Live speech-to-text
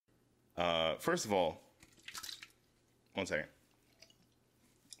First of all, one second.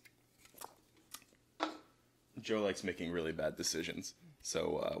 Joe likes making really bad decisions.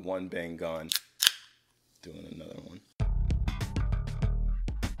 So, one bang gone. Doing another one.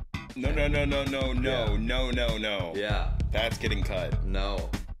 No. Yeah. That's getting cut. No.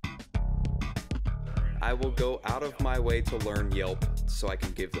 I will go out of my way to learn Yelp so I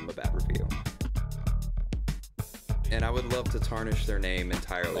can give them a bad review. And I would love to tarnish their name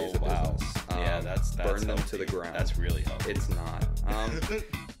entirely as a business. Yeah, that's burn them healthy. to the ground. That's really healthy. It's not.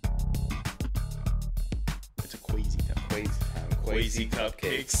 It's a Quasi time. Quasi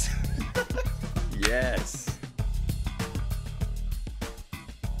cupcakes. Yes.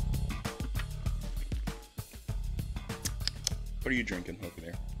 What are you drinking over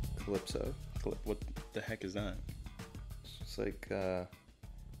there? Calypso. What the heck is that? It's like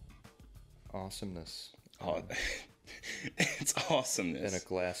awesomeness. Oh, it's awesomeness. In a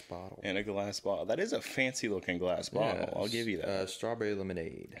glass bottle. In a glass bottle. That is a fancy looking glass bottle. Yeah, I'll give you that. Strawberry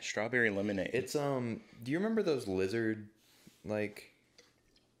lemonade. Strawberry lemonade. It's do you remember those lizard like?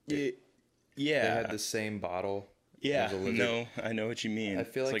 Yeah. They had the same bottle. Yeah. As a lizard. No, I know what you mean. I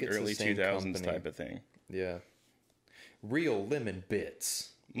feel like it's it's early the same 2000s company. type of thing. Yeah. Real lemon bits.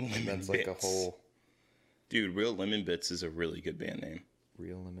 That's like a whole. Dude, Real Lemon Bits is a really good band name.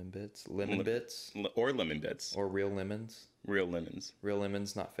 Real lemon bits. Lemon bits. Or Lemon Bits. Or real lemons. Real lemons. Real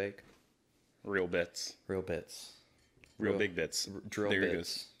lemons, not fake. Real bits. Real bits. Real big bits. Drill there it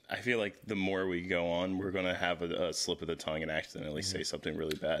bits. goes. I feel like the more we go on, we're going to have a slip of the tongue and accidentally say something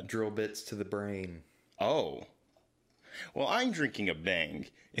really bad. Drill bits to the brain. Oh. Well, I'm drinking a bang.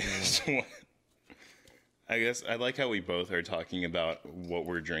 So, I guess I like how we both are talking about what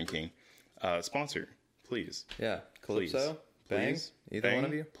we're drinking. Sponsor, please. Yeah. Calypso? Bang? Please. Either Bang, one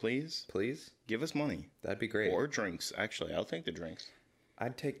of you? Please. Please? Give us money. That'd be great. Or drinks. Actually, I'll take the drinks.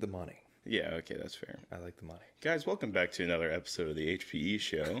 I'd take the money. Yeah, okay, that's fair. I like the money. Guys, welcome back to another episode of the HPE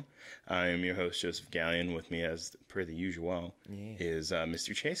Show. I am your host, Joseph Gallion. With me, as per the usual, is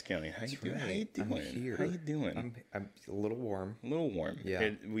Mr. Chase Gallion. How you doing? Right. How you doing? I'm here. How you doing? I'm a little warm. A little warm.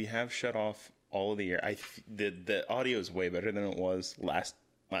 Yeah. We have shut off all of the air. The audio is way better than it was last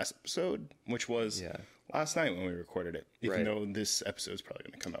episode, which was last night when we recorded it. Even though this episode is probably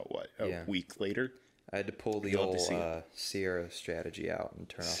going to come out, a week later? I had to pull the old Sierra strategy out and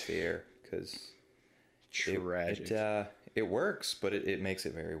turn off the air because tragic. It works, but it makes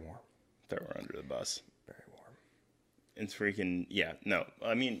it very warm. Throw her under the bus. Very warm. It's freaking no.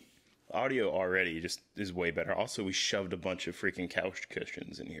 I mean, audio already just is way better. Also, we shoved a bunch of freaking couch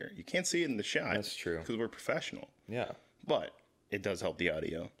cushions in here. You can't see it in the shot. That's true. Because we're professional. Yeah. But it does help the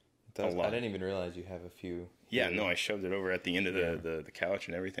audio. I didn't even realize you have a few. Yeah, no, I shoved it over at the end of the couch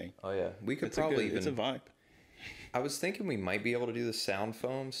and everything. Oh yeah, we could It's probably it's a vibe. I was thinking we might be able to do the sound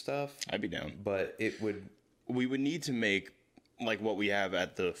foam stuff. I'd be down. But it would. We would need to make like what we have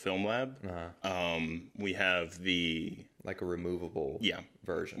at the film lab. We have like a removable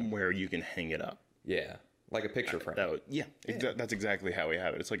version where you can hang it up. Yeah, like a picture frame. That's exactly how we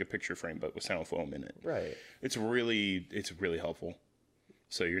have it. It's like a picture frame, but with sound foam in it. Right. It's really helpful.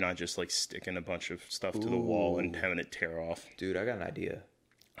 So you're not just like sticking a bunch of stuff to the wall and having it tear off. Dude, I got an idea.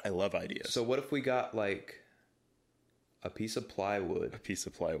 I love ideas. So what if we got like a piece of plywood?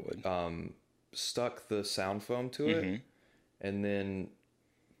 Stuck the sound foam to it, and then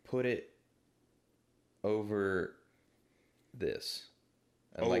put it over this.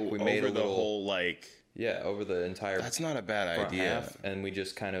 And we made over the whole over the entire. That's not a bad idea. Half, and we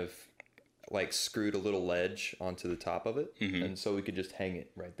just kind of screwed a little ledge onto the top of it, and so we could just hang it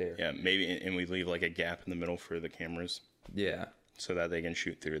right there. Yeah, maybe, and we leave like a gap in the middle for the cameras. Yeah. So that they can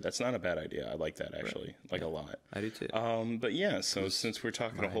shoot through. That's not a bad idea. I like that actually, a lot. I do too. But yeah, so since we're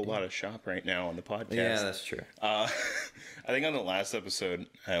talking a whole lot of shop right now on the podcast, yeah, that's true. I think on the last episode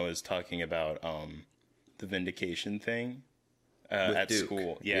I was talking about the vindication thing at Duke.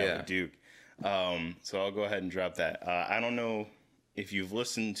 school. Yeah, with Duke. So I'll go ahead and drop that. I don't know if you've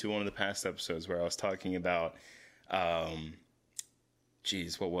listened to one of the past episodes where I was talking about, what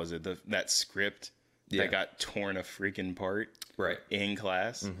was it? That script that got torn a freaking part in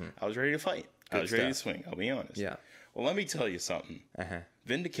class. I was ready to fight. I was ready to swing. I'll be honest. Yeah. Well, let me tell you something.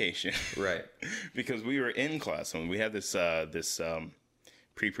 Vindication. Right. Because we were in class and we had this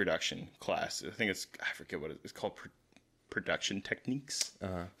pre-production class. I think I forget what it's called. Production techniques.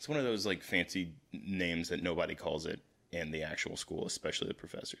 It's one of those fancy names that nobody calls it in the actual school, especially the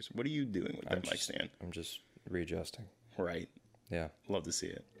professors. What are you doing with that mic stand? I'm just readjusting. Right. Yeah. Love to see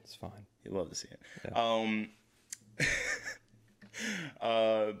it. It's fine. You love to see it. Yeah.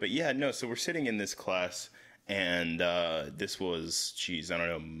 But yeah, no, so we're sitting in this class And this was, geez, I don't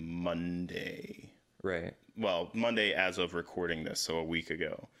know, Monday. Right. Well, Monday as of recording this, so a week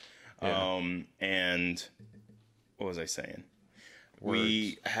ago. Yeah. And what was I saying? Words.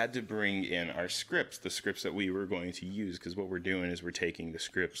 We had to bring in our scripts, the scripts that we were going to use, because what we're doing is we're taking the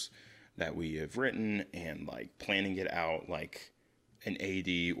scripts that we have written and like planning it out like an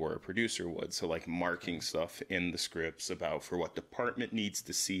AD or a producer would. So like marking stuff in the scripts about for what department needs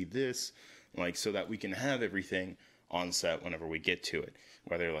to see this, like so that we can have everything on set whenever we get to it.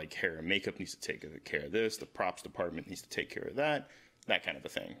 Whether like hair and makeup needs to take care of this, the props department needs to take care of that kind of a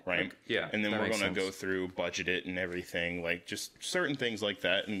thing, right? Yeah, And then that we're makes going to sense. go through, budget it and everything, like just certain things like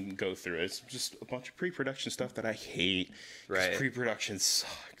that and go through it. It's just a bunch of pre-production stuff that I hate. 'Cause Right. Pre-production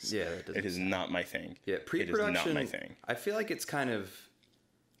sucks. Yeah, that doesn't it is not my thing. Yeah, pre-production. It is not my thing. I feel like it's kind of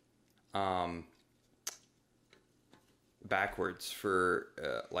backwards for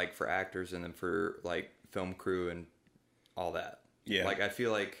like for actors and then for like film crew and all that. Yeah. Like I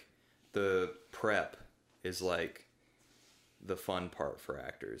feel like the prep is like the fun part for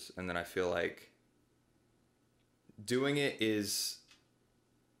actors, and then I feel like doing it is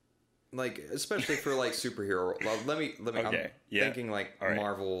like, especially for like superhero. Well, let me. Okay, I'm yeah. thinking like All right.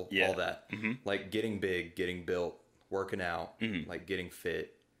 Marvel, Yeah. all that. Like getting big, getting built, working out, like getting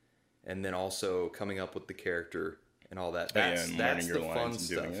fit, and then also coming up with the character and all that. yeah, That's and that's learning the your fun lines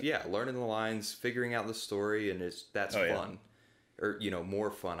and doing stuff. it. Yeah, learning the lines, figuring out the story, and that's Oh, yeah. fun, or more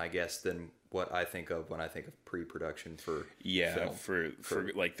fun, I guess, than what I think of when I think of pre-production for Yeah, film.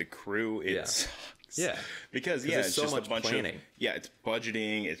 for like the crew, Yeah. it's Yeah. because there's it's so just much a bunch planning. of it's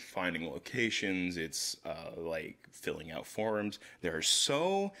budgeting, it's finding locations, it's like filling out forms. There are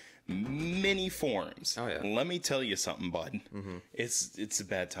so many forms. Oh, yeah. Let me tell you something, bud. It's a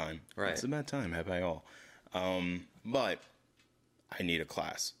bad time. Right. It's a bad time. Have I all? But I need a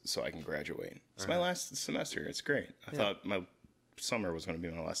class so I can graduate. It's my last semester. It's great. I thought my summer was going to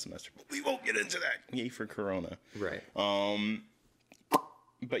be my last semester, but we won't get into that. Yay for Corona. Right.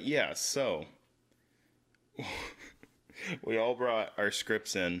 But yeah, so we all brought our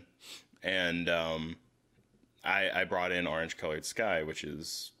scripts in, and I brought in Orange Colored Sky, which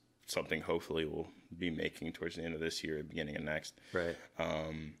is something hopefully we'll be making towards the end of this year, beginning of next. Right.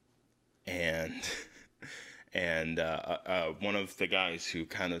 And one of the guys who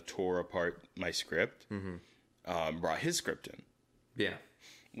kind of tore apart my script brought his script in, Yeah.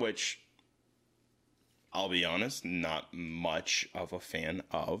 which I'll be honest, not much of a fan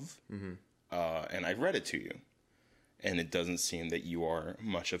of. And I read it to you, and it doesn't seem that you are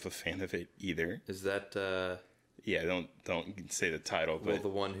much of a fan of it either. Is that Yeah, don't say the title, but the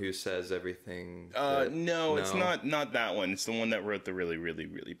one who says everything? no, it's not that one. It's the one that wrote the really, really,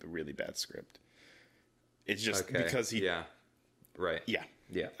 really, really bad script. It's just Okay. because he, Yeah. Right. yeah.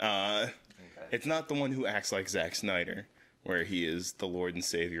 Yeah. It's not the one who acts like Zack Snyder, where he is the Lord and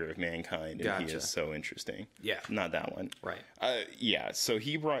Savior of mankind, and he Gotcha. is so interesting. Yeah. Not that one. Right. Yeah, so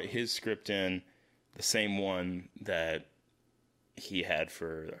he brought his script in, the same one that he had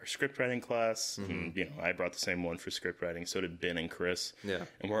for our script writing class. And, I brought the same one for script writing. So did Ben and Chris. Yeah.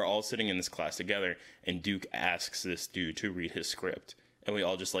 And we're all sitting in this class together, and Duke asks this dude to read his script. And we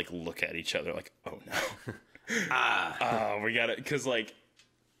all just, like, look at each other like, oh, no. We got it. Because, like,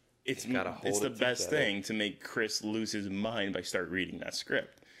 it's Gotta hold the it best together. thing to make Chris lose his mind by start reading that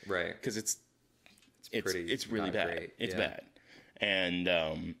script. Right. Because it's pretty really not bad. great, It's yeah. bad.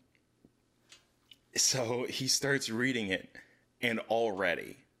 And so he starts reading it, and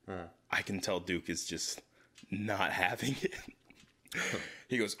already I can tell Duke is just not having it.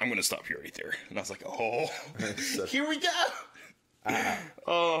 He goes, "I'm going to stop you right there." And I was like, "Oh, here we go."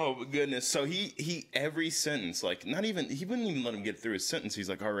 Oh my goodness. So he every sentence, like he wouldn't even let him get through his sentence. He's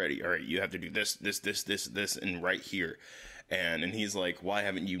like, all right, you have to do this, and right here. And he's like, why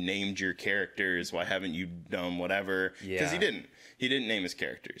haven't you named your characters? Why haven't you done whatever? Because Yeah. he didn't name his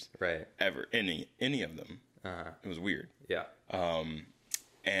characters. Right. Ever. Any of them. It was weird. Yeah.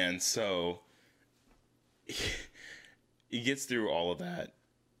 And so he gets through all of that,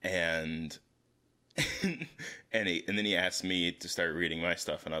 and and then he asked me to start reading my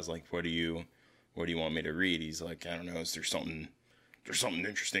stuff, and I was like, what do you want me to read? He's like, I don't know, is there something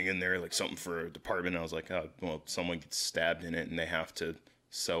interesting in there, like something for a department? And I was like, oh, well, someone gets stabbed in it and they have to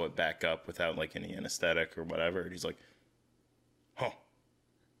sew it back up without like any anesthetic or whatever. And he's like, huh,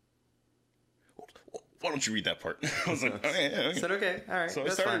 why don't you read that part? I was like, okay. I said, okay, all right. So I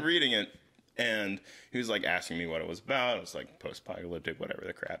that's started fine. reading it, and he was like asking me what it was about. It was like post-apocalyptic, whatever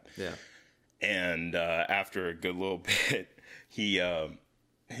the crap. Yeah. And after a good little bit, he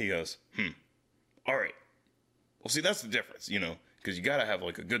goes, all right. Well, see, that's the difference, because you got to have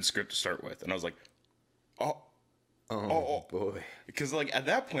like a good script to start with. And I was like, Oh boy. Because like at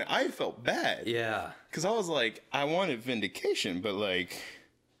that point I felt bad. Yeah. Because I was like, I wanted vindication, but like,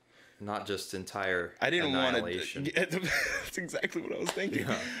 not just entire I didn't want annihilation. to. That's exactly what I was thinking.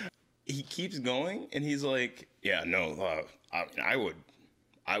 Yeah. He keeps going, and he's like, "Yeah, no, I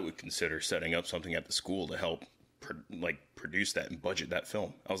would consider setting up something at the school to help, produce that and budget that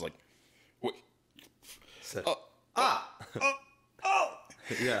film." I was like, "Wait, So, oh!"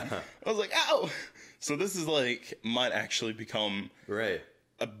 yeah. I was like, "Ow!" So this is like might actually become Right.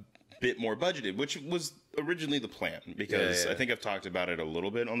 a bit more budgeted, which was originally the plan, because Yeah. I think I've talked about it a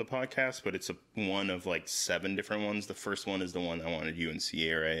little bit on the podcast, but it's one of like 7 different ones. The first one is the one I wanted you and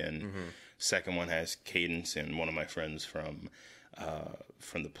Sierra, and second one has Cadence and one of my friends from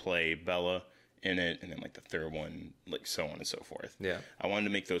the play, Bella, in it, and then like the third one, like so on and so forth. Yeah. I wanted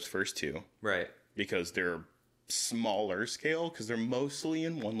to make those first 2 Right. because they're smaller scale, because they're mostly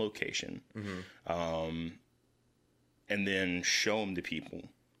in one location, and then show them to people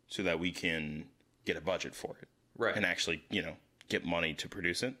so that we can get a budget for it, Right. and actually, get money to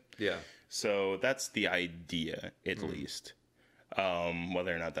produce it. Yeah. So that's the idea, at least.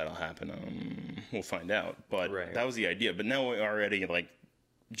 Whether or not that'll happen, we'll find out. But Right. that was the idea. But now we're already like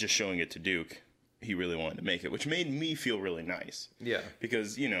just showing it to Duke. He really wanted to make it, which made me feel really nice. Yeah.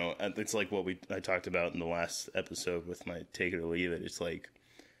 Because, it's like what I talked about in the last episode with my Take It or Leave It. It's like,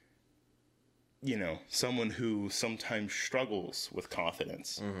 someone who sometimes struggles with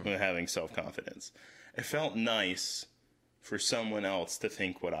confidence, with having self-confidence. It felt nice for someone else to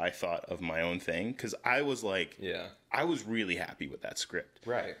think what I thought of my own thing. Because I was like, Yeah. I was really happy with that script.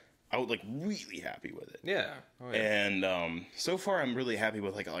 Right. I was like really happy with it. Yeah. Oh, yeah. And so far, I'm really happy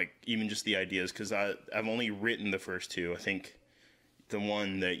with like even just the ideas, because I've only written the first 2. I think the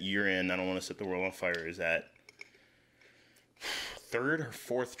one that you're in, I Don't Want to Set the World on Fire, is at 3rd or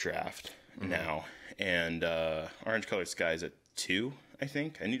 4th draft now, and Orange Colored Sky is at 2. I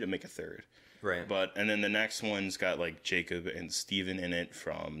think I need to make a 3rd. Right. And then the next one's got like Jacob and Steven in it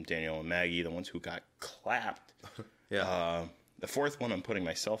from Daniel and Maggie, the ones who got clapped. Yeah. The 4th one I'm putting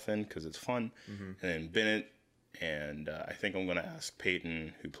myself in because it's fun. And then Bennett, and I think I'm going to ask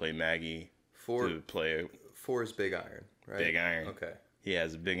Peyton, who played Maggie, to play 4 is Big Iron, right? Big Iron. Okay. He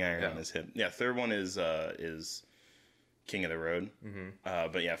has a big iron on his hip. Yeah, 3rd one is King of the Road.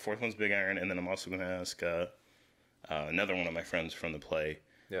 But yeah, 4th one's Big Iron. And then I'm also going to ask another one of my friends from the play,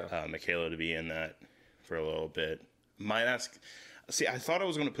 Michaela, to be in that for a little bit. Might ask. See, I thought I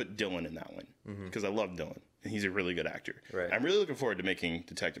was going to put Dylan in that one because I love Dylan and he's a really good actor. Right. I'm really looking forward to making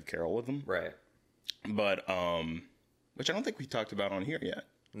Detective Carol with him. Right. But which I don't think we talked about on here yet.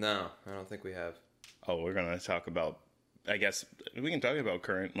 No, I don't think we have. Oh, we're going to talk about. I guess we can talk about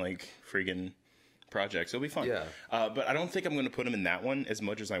current like freaking projects. It'll be fun. Yeah. But I don't think I'm going to put him in that one as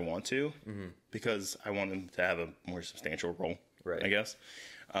much as I want to, because I want him to have a more substantial role. Right. I guess.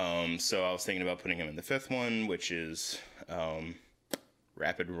 So I was thinking about putting him in the 5th one, which is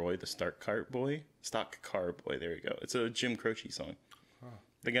Rapid Roy, the Stock Car Boy. There we go. It's a Jim Croce song.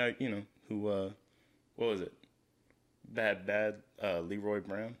 The guy, who what was it? Bad Leroy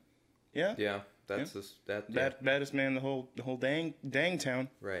Brown. Yeah. Yeah. That's Baddest man in the whole dang town.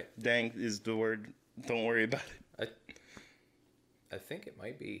 Right. Dang is the word. Don't worry about it. I think it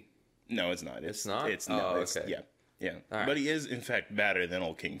might be. No, it's not. It's not? It's no. Oh, It's, okay. Yeah. Right. But he is in fact badder than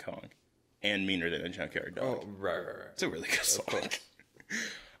old King Kong, and meaner than a junkyard dog. Oh, right. It's a really good song. course.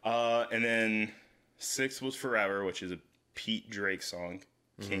 And then 6th was Forever, which is a Pete Drake song,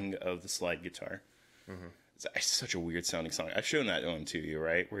 King of the Slide Guitar. It's such a weird sounding song. I've shown that one to you,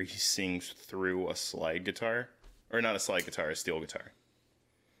 right? Where he sings through a slide guitar, or not a slide guitar, a steel guitar.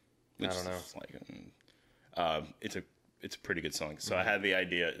 I don't know. It's a pretty good song. So I had the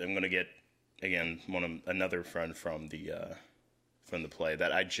idea. I'm gonna get again another friend from the play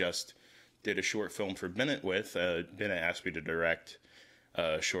that I just did a short film for Bennett with. Bennett asked me to direct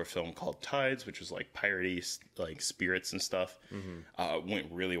a short film called Tides, which was like piratey, like spirits and stuff.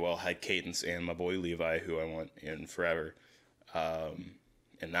 Went really well. Had Cadence and my boy Levi, who I want in forever.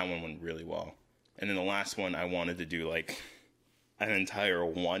 And that one went really well. And then the last one, I wanted to do like an entire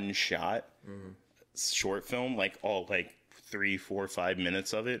one shot short film, like all like 3, 4, 5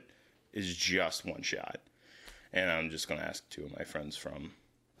 minutes of it is just one shot. And I'm just going to ask 2 of my friends from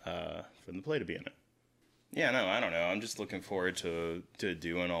the play to be in it. Yeah, no, I don't know. I'm just looking forward to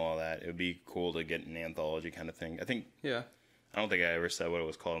doing all of that. It would be cool to get an anthology kind of thing. Yeah. I don't think I ever said what it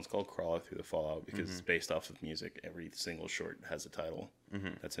was called. It's called Crawler Through the Fallout because it's based off of music. Every single short has a title.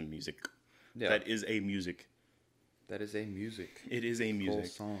 That's a music. Yeah. That is a music. That is a music. It is a music.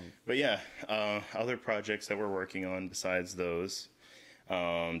 Full song. But yeah, other projects that we're working on besides those.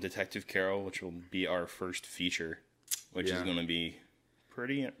 Detective Carol, which will be our first feature, which is going to be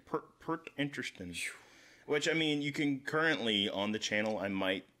pretty interesting. Which, I mean, you can currently on the channel. I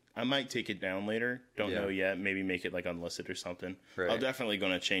might take it down later. Don't know yet. Maybe make it like unlisted or something. Right. I'm definitely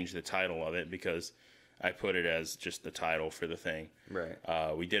going to change the title of it because I put it as just the title for the thing. Right.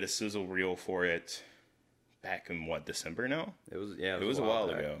 We did a sizzle reel for it back in December now? It was a while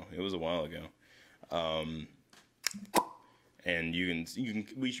ago. It was a while ago. And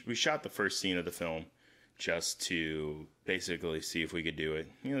we shot the first scene of the film just to basically see if we could do it.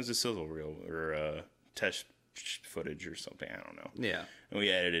 You know, it was a sizzle reel or test footage or something. I don't know. Yeah. And we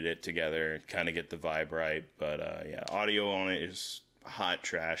edited it together, kind of get the vibe right. But audio on it is hot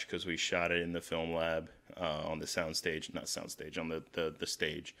trash because we shot it in the film lab on the soundstage, not soundstage, on the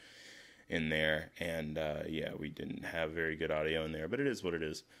stage in there. And we didn't have very good audio in there, but it is what it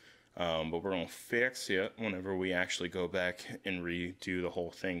is. But we're going to fix it whenever we actually go back and redo the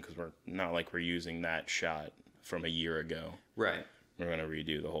whole thing because we're not like we're using that shot from a year ago. Right. We're going to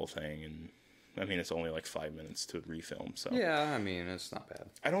redo the whole thing. And, I mean, it's only like 5 minutes to refilm. So yeah, I mean, it's not bad.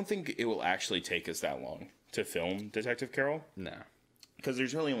 I don't think it will actually take us that long to film Detective Carol. No. Because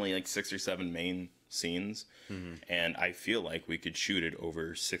there's really only like 6 or 7 main scenes. Mm-hmm. And I feel like we could shoot it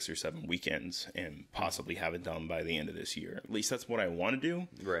over 6 or 7 weekends and possibly have it done by the end of this year. At least that's what I want to do.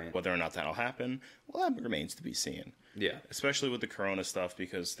 Right. Whether or not that'll happen, well, that remains to be seen. Yeah. Especially with the Corona stuff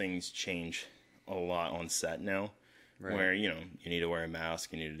because things change a lot on set now. Right. Where, you need to wear a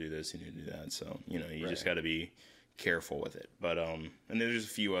mask, you need to do this, you need to do that. So, you just got to be careful with it. But, and there's a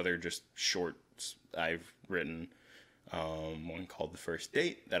few other just shorts I've written. One called The First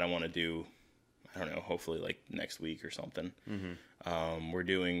Date that I want to do, I don't know, hopefully like next week or something. Mm-hmm. We're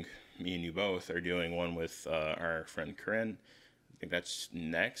doing, me and you both are doing one with our friend Corinne. I think that's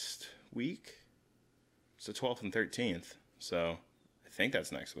next week. It's the 12th and 13th. So I think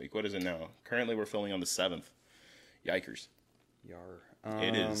that's next week. What is it now? Currently we're filming on the 7th. Yikers. Yar.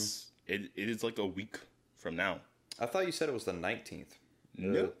 It is like a week from now. I thought you said it was the 19th.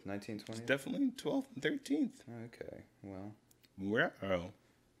 Nope. 19th, 20th? It's definitely 12th and 13th. Okay, well. No,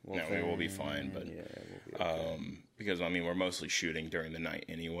 we will be fine, but yeah, we'll be okay. Because I mean we're mostly shooting during the night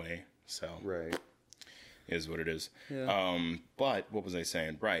anyway, so right is what it is. Yeah. But what was I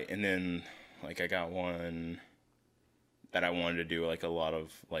saying? Right, and then like I got one that I wanted to do like a lot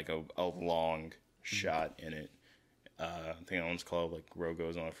of like a long shot in it. I think that one's called like Road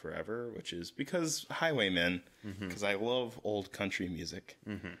Goes On Forever, which is because Highwaymen, because I love old country music,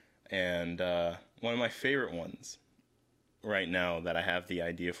 and one of my favorite ones right now that I have the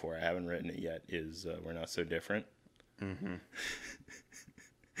idea for, I haven't written it yet, is We're Not So Different.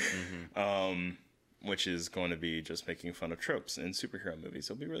 Which is going to be just making fun of tropes in superhero movies.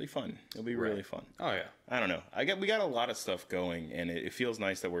 It'll be really fun. It'll be really fun. Oh yeah. I don't know. We got a lot of stuff going, and it feels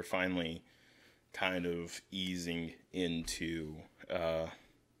nice that we're finally kind of easing into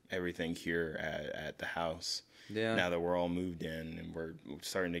everything here at the house. Yeah. Now that we're all moved in and we're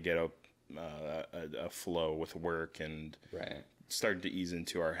starting to get a flow with work and starting to ease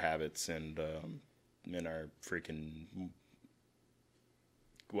into our habits and our freaking,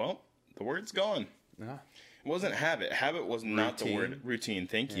 well, the word's gone. Yeah. It wasn't habit. Habit was not the word. Routine.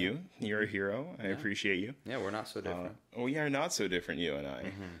 Thank you. You're a hero. I appreciate you. Yeah, we're not so different. We are not so different, you and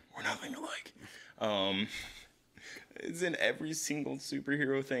I. We're nothing alike. It's in every single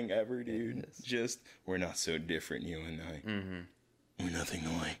superhero thing ever, dude. Just, we're not so different, you and I. We're nothing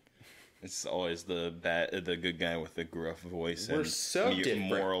alike. It's always the good guy with the gruff voice we're and so different.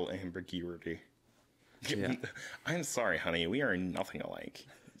 Moral ambiguity. Yeah. I'm sorry, honey. We are nothing alike.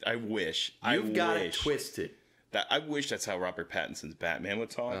 I wish. You've got it twisted. I wish that's how Robert Pattinson's Batman would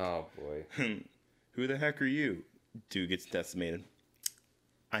talk. Oh, boy. Who the heck are you? Dude gets decimated.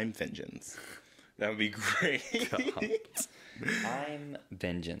 I'm vengeance. That would be great. I'm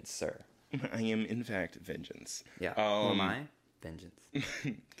vengeance, sir. I am, in fact, vengeance. Yeah. Who am I? Vengeance.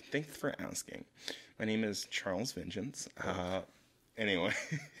 Thanks for asking. My name is Charles Vengeance. Anyway.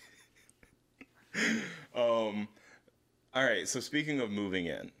 All right. So speaking of moving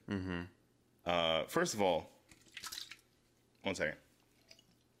in, first of all, one second.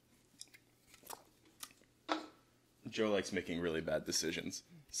 Joe likes making really bad decisions.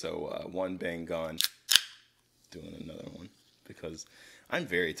 So one bang gone. Doing another one because I'm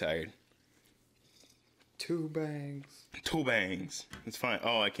very tired. 2 bangs. 2 bangs. It's fine.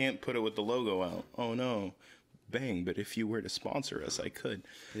 Oh, I can't put it with the logo out. Oh no. Bang, but if you were to sponsor us, I could.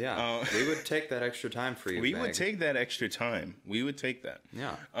 Yeah. We would take that extra time for you. We would take that extra time. We would take that.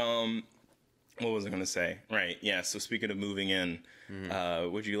 Yeah. What was I going to say? Right. Yeah. So speaking of moving in,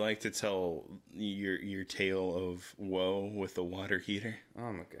 would you like to tell your tale of woe with the water heater?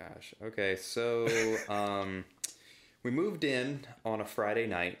 Oh my gosh. Okay, so we moved in on a Friday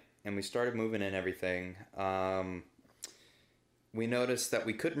night, and we started moving in everything. We noticed that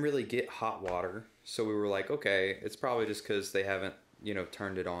we couldn't really get hot water, so we were like, okay, it's probably just because they haven't,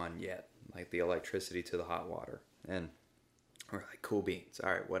 turned it on yet, like the electricity to the hot water. And we're like, cool beans.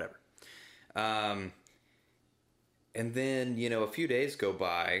 All right, whatever. And then, a few days go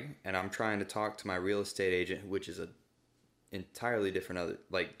by, and I'm trying to talk to my real estate agent, which is a entirely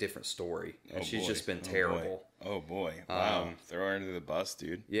different story. And she's just been terrible. Oh boy. Wow. Throw her under the bus,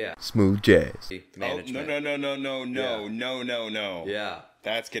 dude. Yeah. Smooth jazz. Management. Oh, no. Yeah.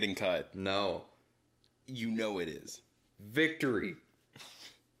 That's getting cut. No. You know it is. Victory.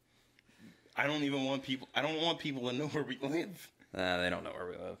 I don't want people to know where we live. They don't know where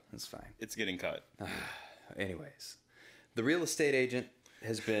we live. It's fine. It's getting cut. Anyways, the real estate agent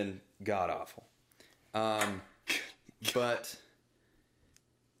has been god awful. But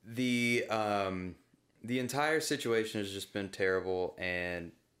the entire situation has just been terrible,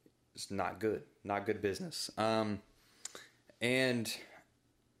 and it's not good. Not good business. And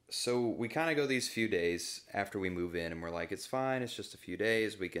so we kind of go these few days after we move in, and we're like, it's fine. It's just a few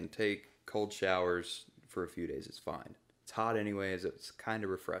days. We can take cold showers for a few days. It's fine. It's hot anyways. It's kind of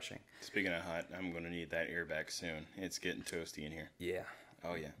refreshing. Speaking of hot, I'm going to need that air back soon. It's getting toasty in here. Yeah.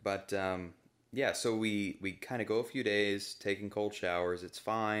 Oh, yeah. But, yeah, so we kind of go a few days taking cold showers. It's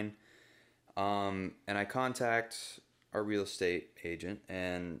fine. And I contact our real estate agent,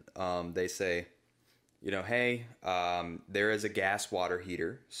 and they say, hey, there is a gas water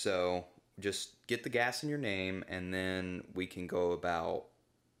heater, so just get the gas in your name, and then we can go about,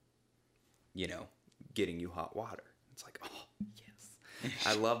 getting you hot water. It's like, oh, yes.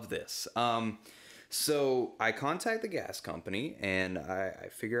 I love this. So I contact the gas company, and I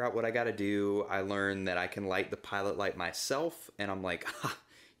figure out what I got to do. I learn that I can light the pilot light myself, and I'm like,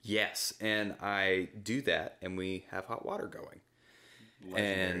 yes. And I do that, and we have hot water going.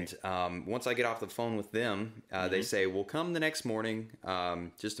 Legendary. And once I get off the phone with them, they say, we'll come the next morning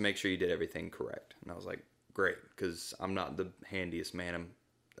just to make sure you did everything correct. And I was like, great, because I'm not the handiest man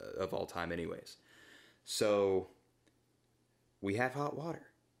of all time anyways. So we have hot water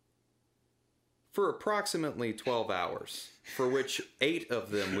for approximately 12 hours, for which 8 of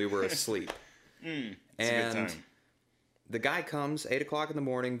them we were asleep. And a good time. The guy comes 8 o'clock in the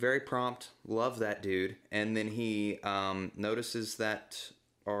morning, very prompt. Love that dude. And then he notices that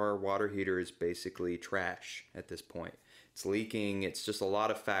our water heater is basically trash at this point. It's leaking. It's just a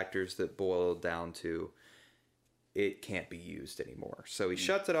lot of factors that boil down to it can't be used anymore. So he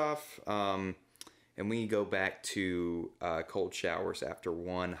shuts it off, and we go back to cold showers after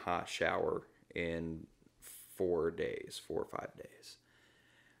one hot shower in 4 or 5 days.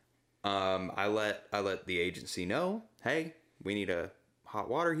 I let the agency know, hey, we need a hot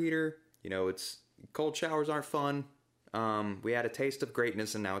water heater. It's cold showers aren't fun. We had a taste of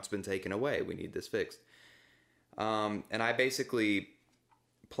greatness, and now it's been taken away. We need this fixed. And I basically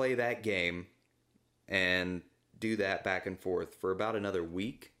play that game and do that back and forth for about another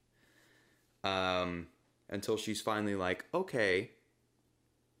week, until she's finally like, okay,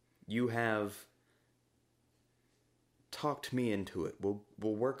 you have talked me into it. We'll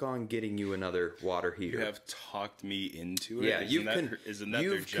work on getting you another water heater. You have talked me into it? Yeah, isn't that their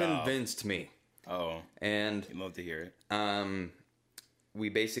you've job? Convinced me. Oh, and I'd love to hear it. We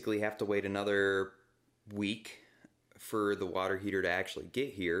basically have to wait another week for the water heater to actually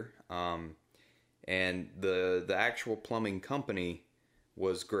get here. And the actual plumbing company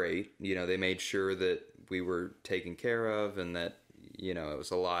was great. They made sure that we were taken care of, and that it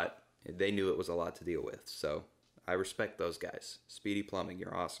was a lot. They knew it was a lot to deal with. So I respect those guys. Speedy Plumbing,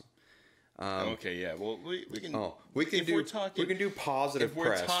 you're awesome. Okay, yeah. Well, we can. We can do positive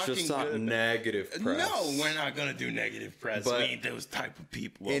press, just not negative press. No, we're not gonna do negative press. We ain't those type of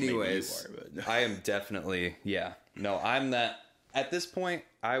people. Well, anyways, maybe you are, but. I am definitely No, I'm that. At this point,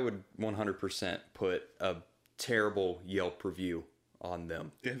 I would 100% put a terrible Yelp review on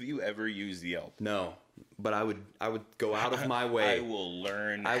them. Have you ever used Yelp? No, but I would go out of my way. I will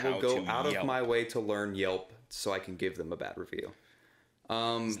learn. I will go out of my way to learn Yelp so I can give them a bad review.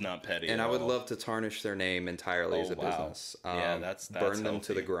 It's not petty. And I would love to tarnish their name entirely as a business. Yeah, that's burn them healthy.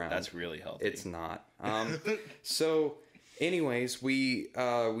 To the ground. That's really healthy. It's not. So, anyways, we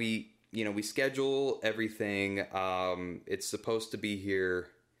schedule everything. It's supposed to be here,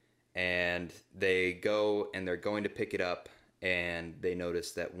 and they go and they're going to pick it up, and they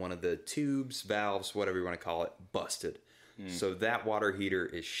notice that one of the tubes, valves, whatever you want to call it, busted. So that water heater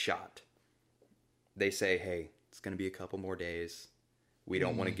is shot. they say, hey, it's going to be a couple more days. We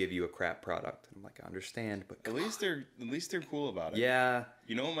don't want to give you a crap product. I'm like, I understand, but At least they're cool about it. yeah.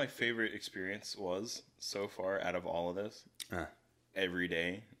 You know what my favorite experience was so far out of all of this? Uh, Every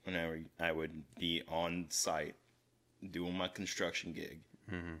day whenever I would be on site doing my construction gig,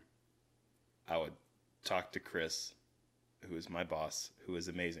 I would talk to Chris, who is my boss, who is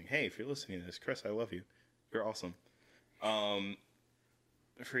amazing. Hey, if you're listening to this, Chris, I love you. You're awesome. Freaking,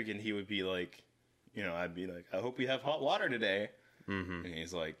 he would be like, I'd be like, I hope we have hot water today. And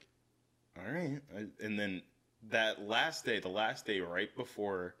he's like, all right. And then that last day, the last day right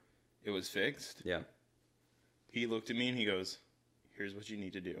before it was fixed, yeah. he looked at me and he goes, here's what you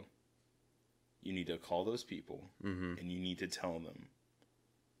need to do. You need to call those people and you need to tell them,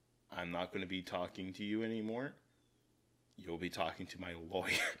 I'm not going to be talking to you anymore. You'll be talking to my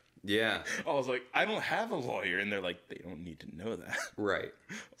lawyer. Yeah. I was like, I don't have a lawyer. And they're like, they don't need to know that. Right.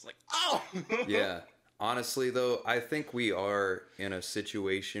 I was like, oh. Yeah. Honestly, though, I think we are in a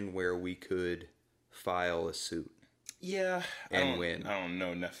situation where we could file a suit. Yeah. And win. I don't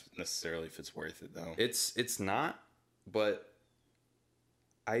know necessarily if it's worth it, though. It's not, but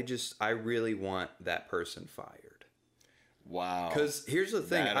I really want that person fired. Wow. Because here's the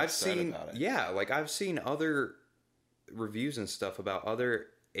thing, That I've upset seen, about it. yeah, like I've seen other reviews and stuff about other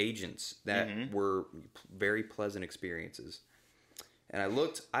agents that were very pleasant experiences. And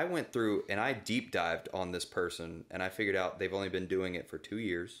I went through and I deep dived on this person and I figured out they've only been doing it for 2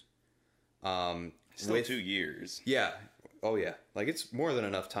 years. Still 2 years. Yeah. Oh yeah. Like it's more than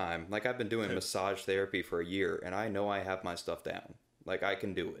enough time. Like I've been doing massage therapy for a year and I know I have my stuff down. Like I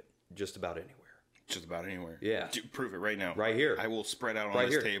can do it just about anywhere. Just about anywhere. Yeah. Prove it right now. Right here. I will spread out on Right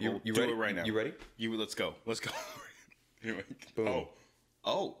this here. table. You Do ready? it right now. You ready? Let's go. Let's go. Anyway. Boom.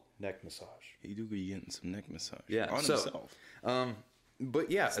 Oh. Neck massage. He do be getting some neck massage. Yeah. On So, himself.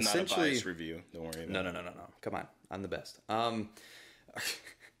 But yeah, It's not a essentially biased review. Don't worry about it. No. Come on. I'm the best.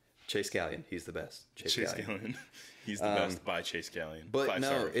 Chase Gallion, he's the best. Chase Gallion. He's the best by Chase Gallion. But 5-star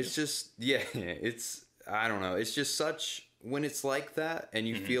no, review. it's just it's I don't know. It's just such when it's like that and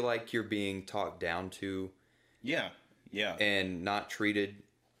you feel like you're being talked down to Yeah. and not treated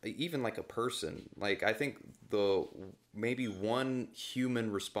even like a person. Like I think maybe one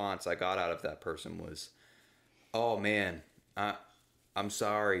human response I got out of that person was, "Oh man, I'm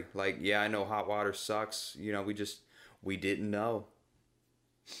sorry. Like, yeah, I know hot water sucks. We didn't know.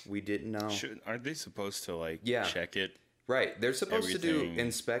 We didn't know." Aren't they supposed to Yeah. check it? Right. They're supposed to do Everything.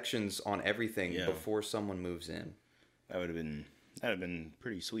 inspections on everything Yeah. before someone moves in. That'd have been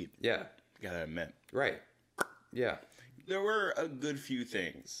pretty sweet. Yeah. Gotta admit. Right. Yeah. There were a good few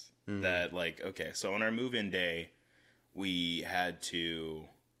things that okay, so on our move-in day, we had to,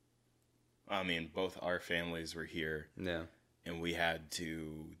 both our families were here Yeah. and we had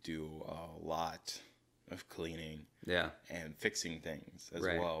to do a lot of cleaning Yeah. and fixing things as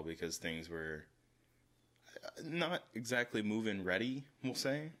Right. well because things were not exactly move-in ready, we'll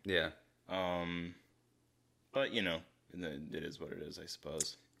say. Yeah. But it is what it is, I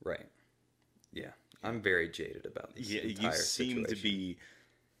suppose. Right. Yeah. I'm very jaded about this Yeah, entire you seem situation. to be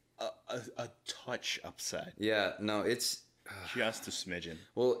a touch upset. Yeah. No, it's Just a smidgen.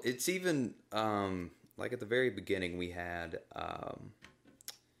 well, it's even like at the very beginning we had our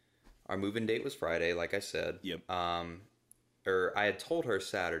move-in date was Friday, like I said. Yep. Or I had told her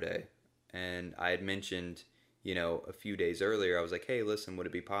Saturday, and I had mentioned, a few days earlier, I was like, hey, listen, would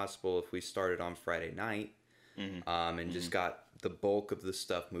it be possible if we started on Friday night and just got the bulk of the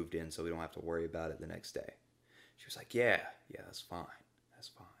stuff moved in so we don't have to worry about it the next day? She was like, yeah, that's fine. That's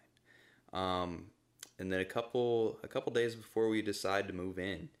fine. And then a couple days before we decide to move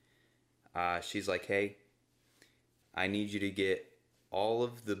in, she's like, hey, I need you to get all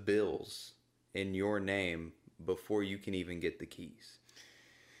of the bills in your name before you can even get the keys.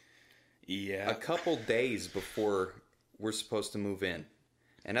 Yeah. A couple days before we're supposed to move in.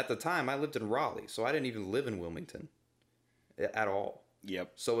 And at the time, I lived in Raleigh, so I didn't even live in Wilmington at all.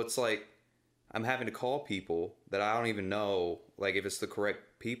 Yep. So it's like I'm having to call people that I don't even know, like if it's the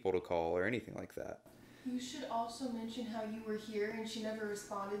correct people to call or anything like that. You should also mention how you were here and she never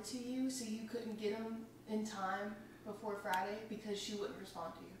responded to you, so you couldn't get them in time before Friday because she wouldn't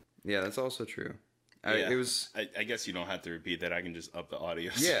respond to you. Yeah, that's also true. Yeah. It was... I guess you don't have to repeat that. I can just up the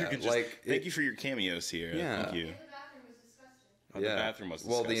audio. So Yeah, you can thank you for your cameos here. Yeah. Thank you. And the bathroom was disgusting. Oh, the bathroom was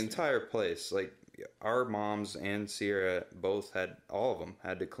Well, the disgusting. entire place, like our moms and Sierra both all of them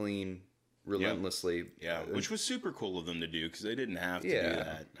had to clean relentlessly. Yeah, which was super cool of them to do because they didn't have to Yeah. do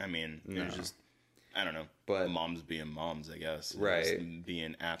that. It was just, I don't know. But- moms being moms, I guess. Right. Just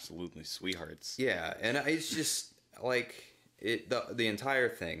being absolutely sweethearts. Yeah, and it's just like the entire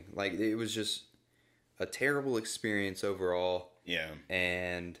thing. Like it was just a terrible experience overall. Yeah.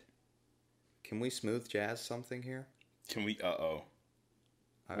 And can we smooth jazz something here? Can we?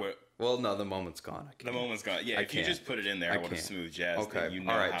 Well, no, the moment's gone. The moment's gone. Yeah, if you just put it in there, I want to smooth jazz. Okay, you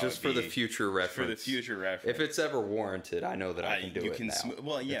know all right. Just for the future reference. For the future reference. If it's ever warranted, I know that I can do it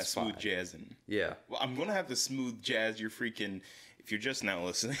now. Smooth jazzing. Yeah. Well, I'm gonna have to smooth jazz your freaking. If you're just now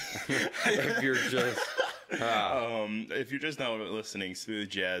listening. If you're just. If you're just now listening, smooth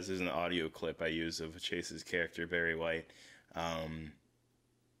jazz is an audio clip I use of Chase's character Barry White.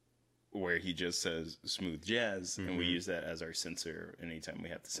 Where he just says smooth jazz, and we use that as our censor anytime we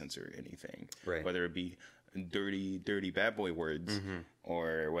have to censor anything. Right. Whether it be dirty bad boy words,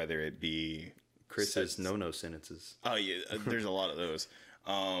 or whether it be Chris's no sentences. Oh, yeah, there's a lot of those.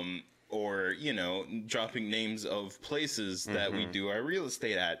 Or, dropping names of places that we do our real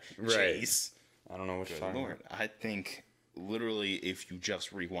estate at. Right. Chase. I don't know what you're talking about. I think... Literally, if you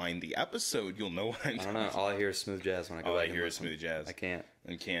just rewind the episode, you'll know what I'm talking about. I don't know. All I hear is smooth jazz when I go back. All I hear is smooth jazz. I can't.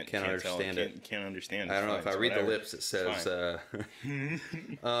 And can't understand it. Can't understand it. I don't know if I read the lips. It says,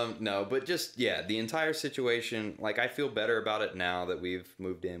 no, but just the entire situation. Like, I feel better about it now that we've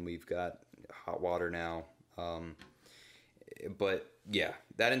moved in. We've got hot water now. But yeah,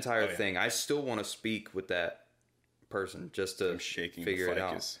 that entire thing. I still want to speak with that person just to figure it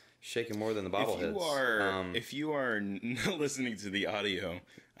out. Shaking more than the bobbleheads. If you are listening to the audio,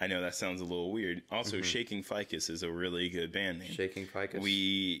 I know that sounds a little weird. Also, Shaking Ficus is a really good band name. Shaking Ficus.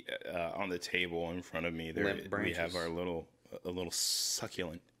 We on the table in front of me there we have our little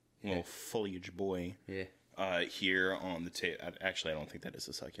succulent little foliage boy. Yeah. Here on the table. Actually, I don't think that is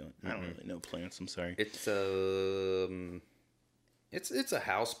a succulent. I don't really know plants. I'm sorry. It's a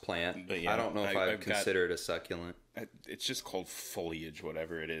house plant. But yeah, I don't know if I'd consider it a succulent. It's just called foliage,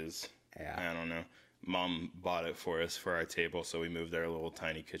 whatever it is. Yeah. I don't know. Mom bought it for us for our table, so we moved our little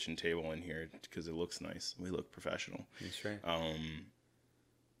tiny kitchen table in here because it looks nice. We look professional. That's right.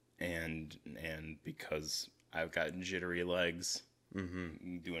 And because I've got jittery legs,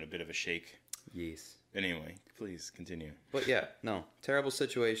 doing a bit of a shake. Yes. Anyway, please continue. But yeah, no, terrible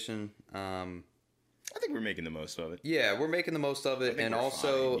situation. I think we're making the most of it. Yeah, we're making the most of it. And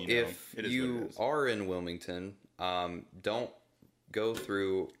also, fine, if you are in Wilmington, don't go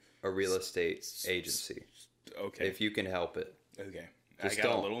through a real estate agency. Okay. If you can help it. Okay. I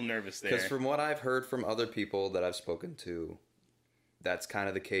got a little nervous there. Because from what I've heard from other people that I've spoken to, that's kind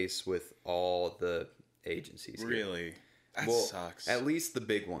of the case with all the agencies. Really? That sucks. At least the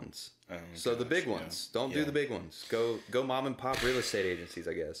big ones. Oh, so the big ones. Don't do the big ones. Go mom and pop real estate agencies,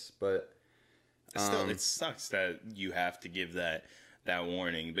 I guess. But... Still, it sucks that you have to give that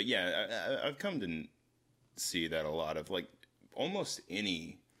warning. But yeah, I've come to see that a lot of like almost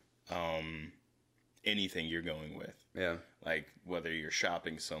anything you're going with. Yeah. Like whether you're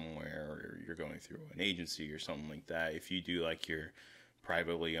shopping somewhere or you're going through an agency or something like that. If you do like your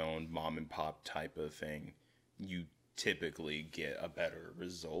privately owned mom and pop type of thing, you typically get a better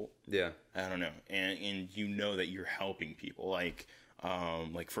result. Yeah. I don't know. And you know that you're helping people. Like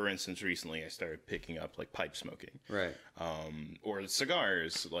for instance, recently I started picking up like pipe smoking, right? Or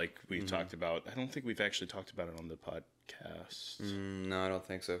cigars, like we've talked about. I don't think we've actually talked about it on the podcast. No, I don't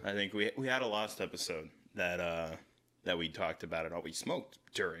think so. I think we had a last episode that we talked about it all. We smoked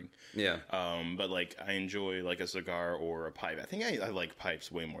during, yeah. But like I enjoy like a cigar or a pipe. I think I like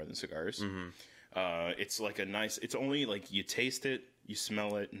pipes way more than cigars. It's like a nice. It's only like you taste it. You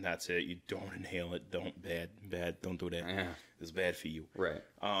smell it, and that's it. You don't inhale it. Don't do that. Yeah. It's bad for you. Right.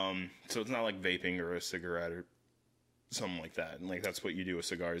 So it's not like vaping or a cigarette or something like that. And like that's what you do with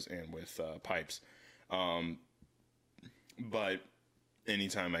cigars and with pipes. But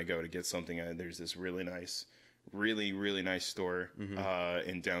anytime I go to get something, there's this really nice store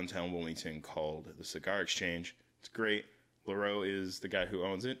in downtown Wilmington called the Cigar Exchange. It's great. Lareau is the guy who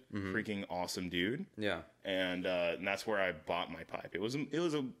owns it. Freaking awesome dude. Yeah. And that's where I bought my pipe. It was a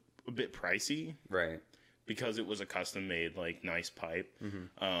bit pricey. Right. Because it was a custom made, like, nice pipe.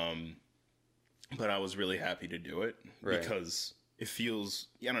 But I was really happy to do it. Right. Because it feels,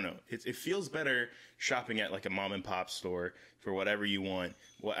 I don't know, it feels better shopping at, like, a mom and pop store for whatever you want,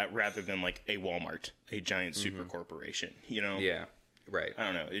 rather than, like, a Walmart, a giant super corporation, you know? Yeah. Right. I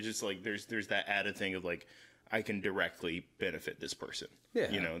don't know. It's just, like, there's that added thing of, like, I can directly benefit this person.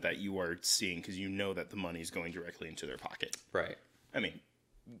 Yeah. You know, that you are seeing because you know that the money is going directly into their pocket. Right. I mean,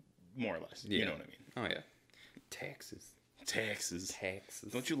 more or less. Yeah. You know what I mean? Oh, yeah. Taxes.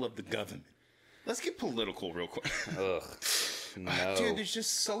 Don't you love the government? Let's get political real quick. Ugh. No. Dude, there's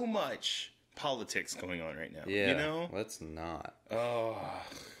just so much politics going on right now. Yeah. You know? Let's not. Oh.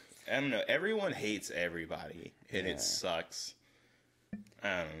 I don't know. Everyone hates everybody. And it sucks.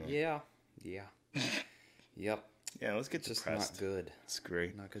 I don't know. Yeah. Yep. Yeah, let's get Just depressed. not good. It's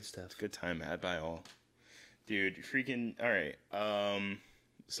great. Not good stuff. It's a good time had by all. Dude, freaking... All right.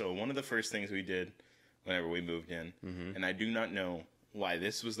 So one of the first things we did whenever we moved in, and I do not know why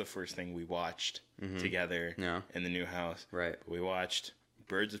this was the first thing we watched together in the new house. Right. But we watched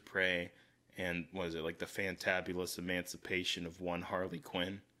Birds of Prey and, was it like The Fantabulous Emancipation of One Harley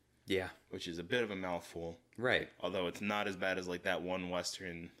Quinn? Yeah. Which is a bit of a mouthful. Right. Although it's not as bad as like that one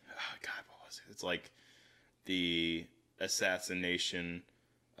Western... Oh, God, what was it? It's like the assassination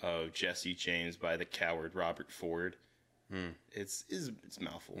of Jesse James by the coward Robert Ford. It's a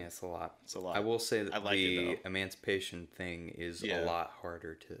mouthful. Yeah, it's a lot. It's a lot. I will say that like the emancipation thing is a lot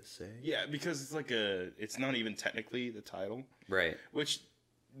harder to say. Yeah, because it's like it's not even technically the title. Right. Which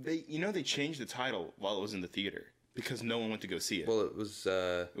they changed the title while it was in the theater because no one went to go see it. Well, it was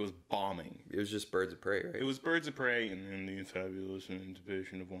bombing. It was just Birds of Prey, right? It was Birds of Prey and then the Fabulous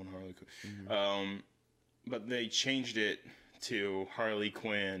Emancipation of One Harley Quinn. But they changed it to Harley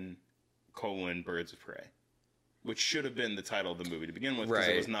Quinn: Birds of Prey. Which should have been the title of the movie to begin with, because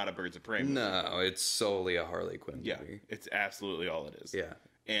it was not a Birds of Prey movie. No, it's solely a Harley Quinn movie. Yeah, it's absolutely all it is. Yeah.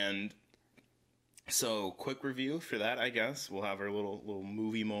 And so, quick review for that, I guess. We'll have our little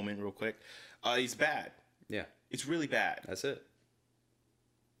movie moment real quick. He's bad. Yeah. It's really bad. That's it.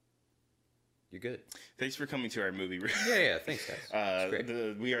 You're good. Thanks for coming to our movie review. Yeah, thanks, guys.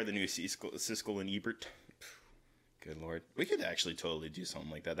 Great. We are the new Siskel and Ebert. Good Lord. We could actually totally do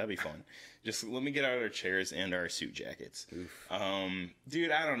something like that. That'd be fun. Just let me get out our chairs and our suit jackets. Dude,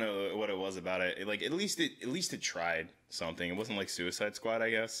 I don't know what it was about it. Like, at least it tried something. It wasn't like Suicide Squad,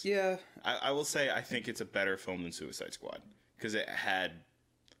 I guess. Yeah. I will say I think it's a better film than Suicide Squad. Because it had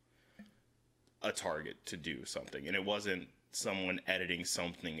a target to do something. And it wasn't someone editing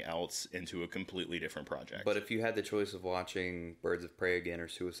something else into a completely different project. But if you had the choice of watching Birds of Prey again or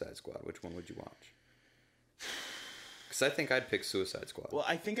Suicide Squad, which one would you watch? Because I think I'd pick Suicide Squad. Well,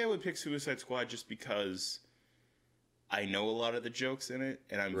 I think I would pick Suicide Squad just because I know a lot of the jokes in it,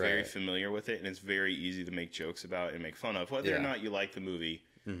 and I'm very familiar with it, and it's very easy to make jokes about and make fun of. Whether or not you like the movie,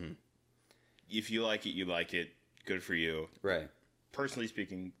 if you like it, you like it. Good for you. Right. Personally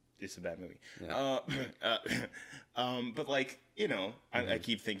speaking, it's a bad movie. Yeah. But like, you know, I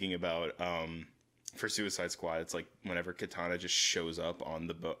keep thinking about for Suicide Squad, it's like whenever Katana just shows up on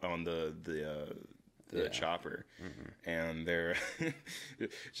the chopper, and they're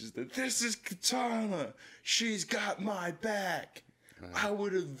just this is Katana. She's got my back. I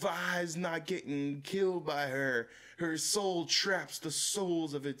would advise not getting killed by her. Her soul traps the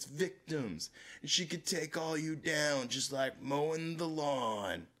souls of its victims, and she could take all you down just like mowing the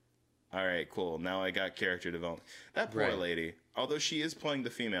lawn. All right, cool. Now I got character development. That poor lady, although she is playing the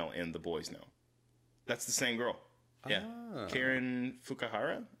female in The Boys now, that's the same girl. Yeah. Karen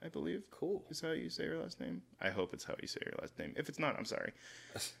Fukuhara, I believe. Cool. Is how you say her last name. I hope it's how you say her last name. If it's not, I'm sorry.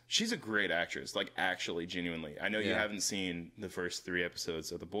 She's a great actress, like actually, genuinely. I know you haven't seen the first 3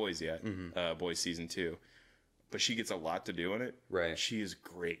 episodes of The Boys yet, Boys Season 2, but she gets a lot to do in it. Right. She is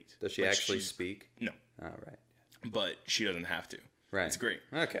great. Does she actually speak? No. Oh, right. But she doesn't have to. Right. It's great.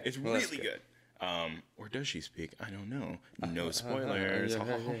 Okay. It's really good. Or does she speak? I don't know. No spoilers.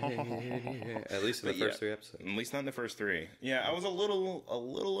 At least in the first 3 episodes. At least not in the first 3. Yeah, I was a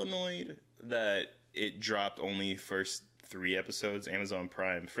little annoyed that it dropped only first 3 episodes. Amazon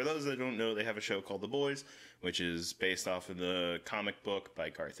Prime. For those that don't know, they have a show called The Boys, which is based off of the comic book by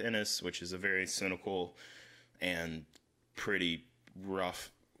Garth Ennis, which is a very cynical and pretty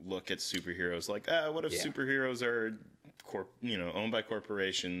rough look at superheroes. Like, what if superheroes are owned by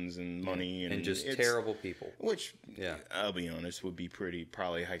corporations and money and just terrible people. Which, I'll be honest, would be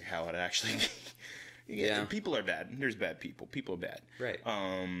probably like how it actually be. People are bad. There's bad people. People are bad. Right.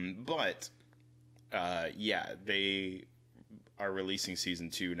 But they are releasing season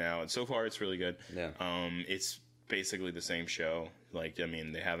 2 now, and so far it's really good. Yeah. It's basically the same show. Like, I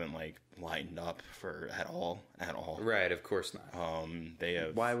mean, they haven't lightened up at all. Right, of course not. They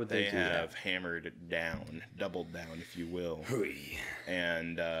have. Why would they do have that? hammered it down, doubled down, if you will.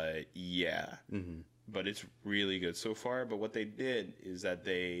 And but it's really good so far. But what they did is that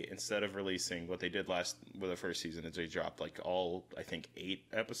they, instead of releasing what they did with the first season, is they dropped all, I think, 8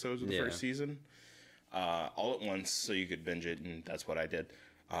 episodes of the first season, all at once, so you could binge it, and that's what I did.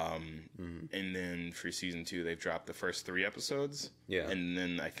 And then for season 2, they've dropped the first 3 episodes. Yeah. And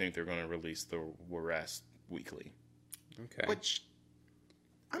then I think they're going to release the rest weekly. Okay. Which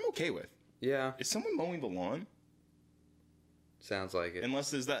I'm okay with. Yeah. Is someone mowing the lawn? Sounds like it.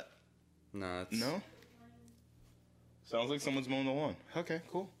 Unless there's that. No. No? Sounds like someone's mowing the lawn. Okay,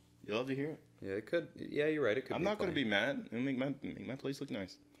 cool. You love to hear it. Yeah, it could. Yeah, you're right. It could. I'm not going to be mad. It'll make my place look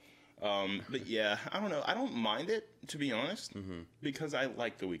nice. But yeah, I don't know. I don't mind it, to be honest, because I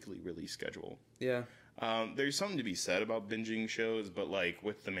like the weekly release schedule. Yeah. There's something to be said about binging shows, but like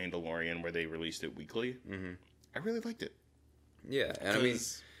with The Mandalorian, where they released it weekly, I really liked it. Yeah, and I mean,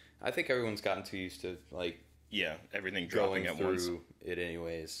 I think everyone's gotten too used to like everything dropping at once. It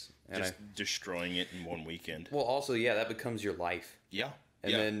anyways, and just destroying it in one weekend. Well, also, that becomes your life. Yeah.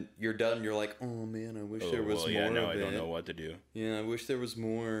 And then you're done. You're like, oh man, I wish there was more. Yeah, no, of I don't it. know what to do. Yeah, I wish there was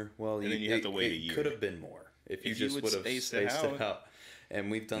more. Well, and then you have to wait a year. It could have been more if you just would have spaced it out. And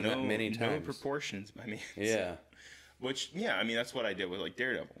we've done that many times. No proportions. I mean, yeah. Which, I mean, that's what I did with like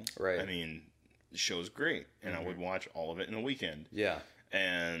Daredevil. Right. I mean, the show's great, and I would watch all of it in a weekend. Yeah.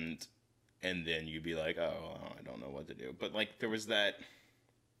 And then you'd be like, oh, I don't know what to do. But like there was that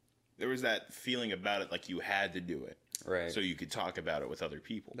feeling about it, like you had to do it. Right. So you could talk about it with other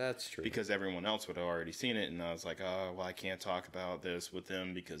people. That's true. Because everyone else would have already seen it, and I was like, oh, well, I can't talk about this with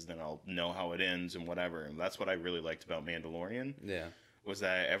them because then I'll know how it ends and whatever. And that's what I really liked about Mandalorian. Yeah. Was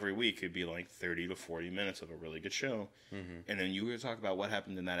that every week it'd be like 30 to 40 minutes of a really good show. And then you would talk about what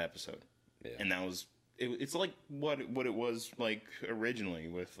happened in that episode. Yeah. And that was... It's like what it was like originally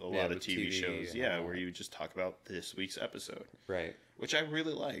with a lot of TV shows. Yeah, where you would just talk about this week's episode. Right. Which I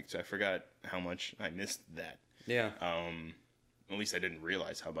really liked. I forgot how much I missed that. Yeah. At least I didn't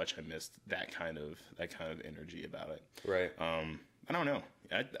realize how much I missed that kind of energy about it. Right. I don't know.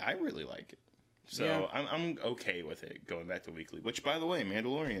 I really like it. So I'm okay with it going back to weekly. Which, by the way,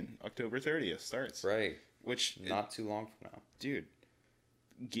 Mandalorian, October 30th starts. Right. Which not too long from now. Dude,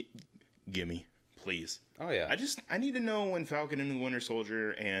 gimme. Please. Oh, yeah. I need to know when Falcon and the Winter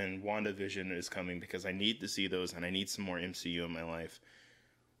Soldier and WandaVision is coming because I need to see those and I need some more MCU in my life.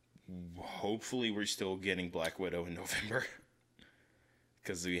 Hopefully we're still getting Black Widow in November.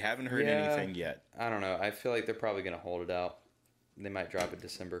 Because we haven't heard anything yet. I don't know. I feel like they're probably going to hold it out. They might drop it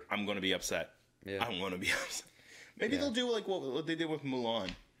December. I'm going to be upset. Yeah. I'm going to be upset. Maybe they'll do like what they did with Mulan.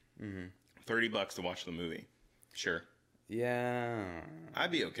 $30 to watch the movie. Sure. Yeah.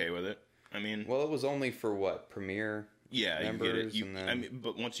 I'd be okay with it. I mean, well, it was only for what, Premiere members, you get it. I mean,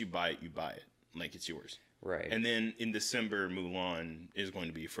 but once you buy it, like it's yours, right? And then in December, Mulan is going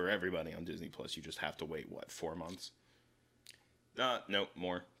to be for everybody on Disney Plus. You just have to wait 4 months? No,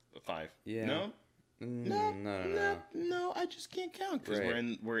 more 5. Yeah. No. I just can't count because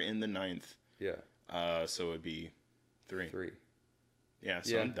we're in the 9th. Yeah. So it'd be 3. Yeah.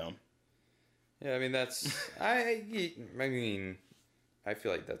 So I'm dumb. Yeah, I mean that's I mean, I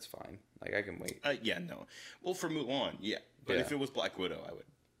feel like that's fine. Like, I can wait. Yeah, no. Well, for Mulan, yeah. But if it was Black Widow, I would.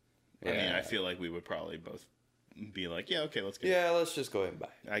 I mean, I feel like we would probably both be like, yeah, okay, let's get it. Yeah, let's just go ahead and buy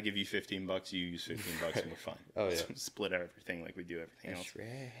it. I give you $15, you use $15, and we're fine. Oh, yeah. So split everything like we do everything else.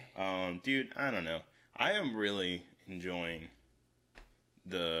 Right. Dude, I don't know. I am really enjoying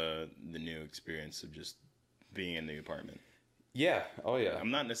the new experience of just being in the apartment. Yeah. Oh, yeah. I'm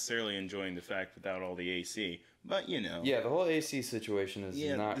not necessarily enjoying the fact without all the AC, but you know. Yeah, the whole AC situation is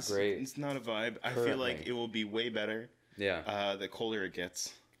not great. It's not a vibe. I feel like it will be way better. Yeah. The colder it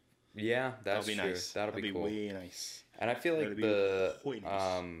gets. Yeah, that'll be nice. That'll be cool. Way nice. And I feel like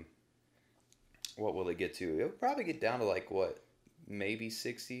what will it get to? It'll probably get down to like what, maybe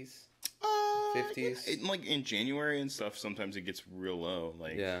 60s, 50s. Yeah. Like in January and stuff, sometimes it gets real low.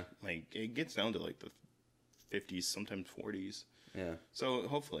 Like it gets down to like the 50s, sometimes 40s. Yeah. So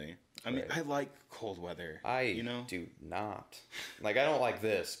hopefully, I mean, I like cold weather. I do not. Like, I don't like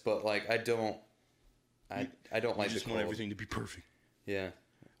this, but like I don't like the cold. I just want everything to be perfect. Yeah.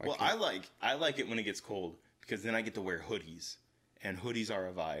 Well, I like it when it gets cold because then I get to wear hoodies, and hoodies are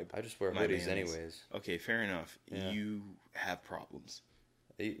a vibe. I just wear hoodies anyways. Okay, fair enough. Yeah. You have problems.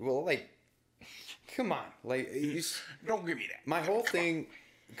 Well, like, come on, like, don't give me that. My whole thing,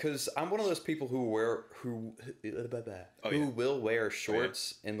 because I'm one of those people who will wear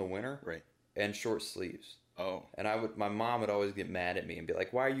shorts in the winter, right, and short sleeves. Oh, and my mom would always get mad at me and be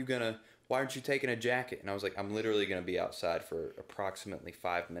like, why aren't you taking a jacket? And I was like, I'm literally going to be outside for approximately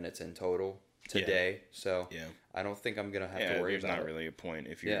 5 minutes in total today. So I don't think I'm going to have to worry about it. There's not really a point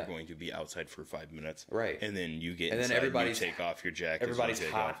if you're going to be outside for 5 minutes. Right. And then you get inside and you take off your jacket. Everybody's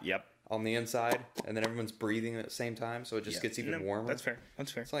hot. Yep. On the inside. And then everyone's breathing at the same time. So it just gets even warmer. That's fair.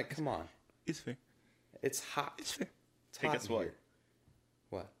 It's like, come on. It's fair. It's hot. It's fair. It's hot. Guess what? Here.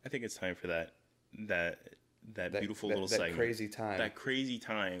 What? I think it's time for that beautiful little segment. Crazy time. That crazy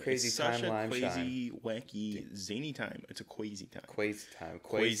time. Crazy it's time, such a crazy, shine. wacky, zany time. It's a quazy time. Quazy time.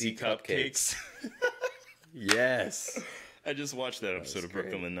 Quazy cupcakes. Yes. I just watched that episode of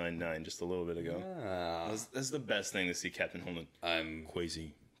Brooklyn Nine-Nine just a little bit ago. Ah. That's the best thing to see Captain Holden. I'm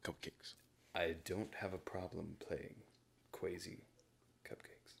Quazy cupcakes. I don't have a problem playing Quazy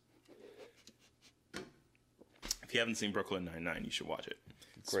cupcakes. If you haven't seen Brooklyn Nine-Nine, you should watch it.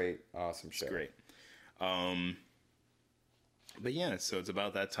 Great, awesome show. It's great. But yeah, so it's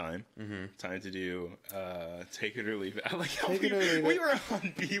about that time. Mm-hmm. Time to do Take It or Leave It. I like how we were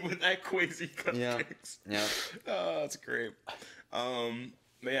on beat with that Quasi cupcakes. Yeah. Oh, that's great.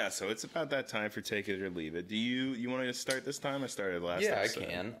 But yeah, so it's about that time for Take It or Leave It. Do you want to start this time? I started last episode. Yeah,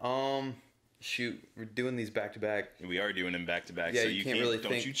 I can. Shoot, we're doing these back to back. We are doing them back to back. Yeah, so you can't really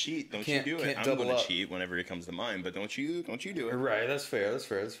don't think. You cheat. Don't you do it. I'm going to cheat whenever it comes to mine, but don't you do it. Right, that's fair.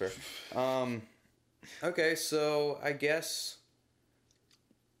 Okay, so I guess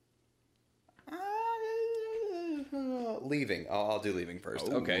leaving. I'll do leaving first.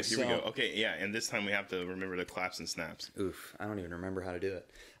 Ooh, okay, here we go. Okay, yeah, and this time we have to remember the claps and snaps. Oof, I don't even remember how to do it.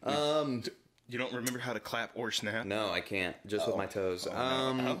 You don't remember how to clap or snap? No, I can't. Just with my toes.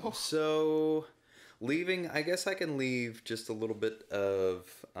 No. So leaving, I guess I can leave just a little bit of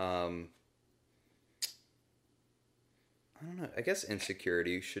I don't know. I guess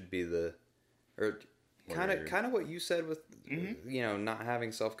insecurity should be kind of what you said with not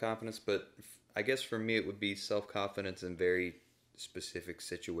having self-confidence, but I guess for me it would be self-confidence in very specific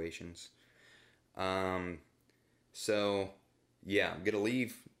situations. So yeah, I'm going to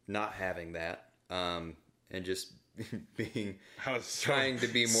leave not having that, and just trying to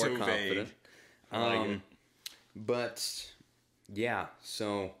be more confident. But yeah,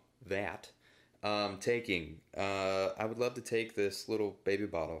 so that taking, I would love to take this little baby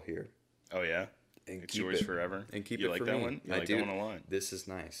bottle here. Oh yeah, it's yours forever. And keep you it like for that me. one? You I like do. that one a lot. This is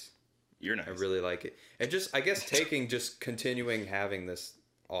nice. You're nice. I really like it, and just continuing having this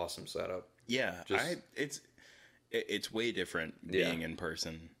awesome setup. Yeah, it's way different being in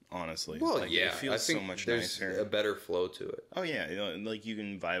person. Honestly, well, it feels so much there's nicer. A better flow to it. Oh yeah, like you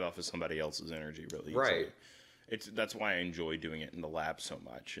can vibe off of somebody else's energy really easily. Right. That's why I enjoy doing it in the lab so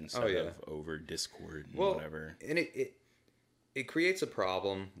much instead of over Discord and whatever. And it creates a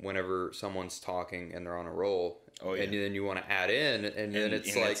problem whenever someone's talking and they're on a roll. Oh yeah. And then you want to add in, and then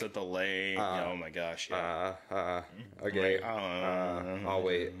it's like it's a delay. Oh my gosh. Yeah. Okay. I'll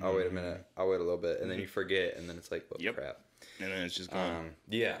wait. I'll wait a minute. I'll wait a little bit, and then you forget, and then it's like, crap. And then it's just gone.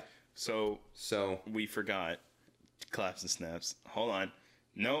 Yeah. So we forgot claps and snaps. Hold on.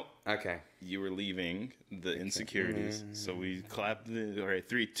 Nope. Okay. You were leaving the insecurities. So we clapped. All right,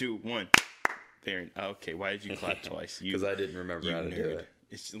 3, 2, 1. There. Okay. Why did you clap twice? Because I didn't remember how to do it.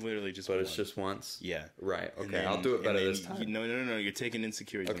 It's literally just. But it's just once. Yeah. Right. Okay. Then, I'll do it better this time. No. You're taking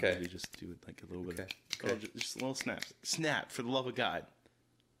insecurities. Okay. You just do it like a little bit. Okay. Just a little snap. Snap for the love of God.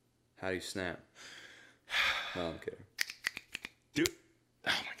 How do you snap? No, I'm kidding. Dude.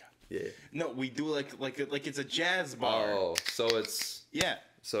 Oh my God. Yeah. No, we do like it's a jazz bar. Oh, so it's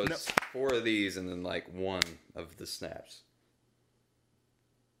So it's 4 of these and then like 1 of the snaps.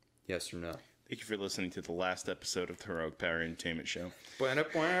 Yes or no? Thank you for listening to the last episode of the Heroic Power Entertainment Show. Yeah.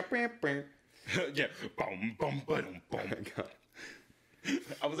 Boom, boom, boom, boom.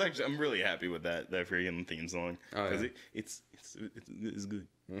 I'm really happy with that freaking theme song. Because it's good.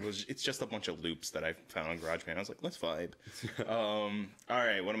 It's just a bunch of loops that I found on GarageBand. I was like, let's vibe. All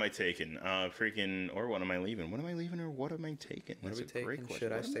right, what am I taking? Or what am I leaving? What am I leaving or what am I taking? That's a great question.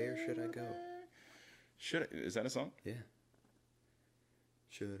 Should I stay or should I go? Is that a song? Yeah.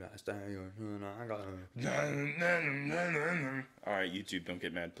 Should I stay or should I go? All right, YouTube, don't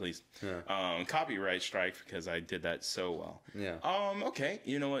get mad, please. Yeah. Copyright strike because I did that so well. Yeah. Okay,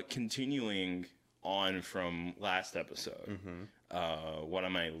 you know what? Continuing on from last episode, what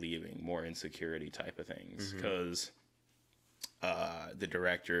am I leaving? More insecurity type of things. Because the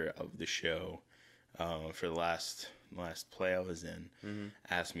director of the show for the last play I was in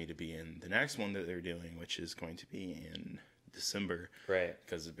asked me to be in the next one that they're doing, which is going to be in December, right?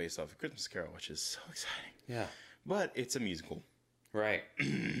 Because it's based off of Christmas Carol, which is so exciting. Yeah, but it's a musical, right?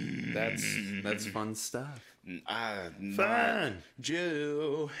 That's fun stuff. Fun.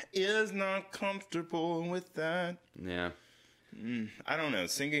 Joe is not comfortable with that. Yeah, I don't know.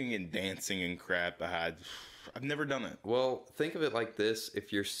 Singing and dancing and crap. I've never done it. Well, think of it like this: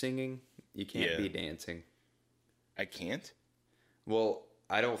 if you're singing, you can't be dancing. I can't. Well,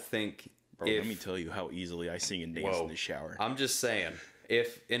 I don't think. Bro, let me tell you how easily I sing and dance in the shower. I'm just saying,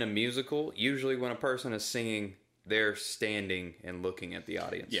 if in a musical, usually when a person is singing, they're standing and looking at the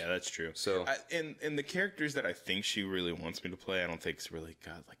audience. Yeah, that's true. So, and the characters that I think she really wants me to play, I don't think it's really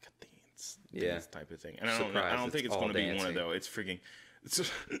got like a dance type of thing. And I don't think it's going to be one of those. It's freaking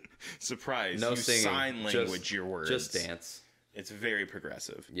surprise. No you singing. Sign language your words. Just dance. It's very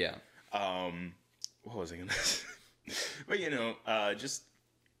progressive. Yeah. What was I going to say? But just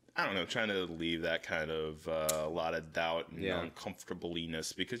I don't know, trying to leave that kind of a lot of doubt and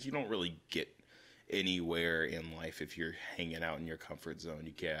uncomfortableness, because you don't really get anywhere in life if you're hanging out in your comfort zone.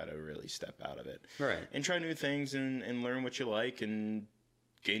 You gotta really step out of it, right? And try new things and learn what you like and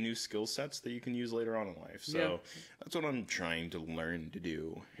gain new skill sets that you can use later on in life. So that's what I'm trying to learn to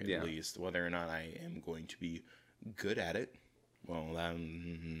do, at least. Whether or not I am going to be good at it, well, that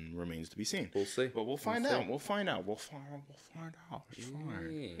remains to be seen. We'll see. But we'll find out. We'll find out. It's fine.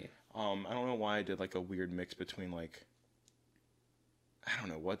 I don't know why I did like a weird mix between like, I don't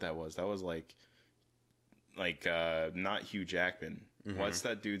know what that was. That was like not Hugh Jackman. What's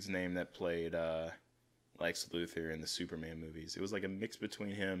that dude's name that played Lex Luthor in the Superman movies? It was like a mix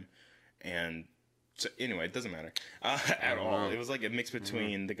between him and... So anyway, it doesn't matter at all. It was like a mix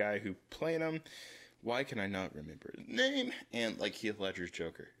between the guy who played him. Why can I not remember his name? And like Heath Ledger's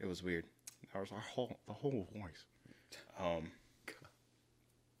Joker. It was weird. That was the whole voice.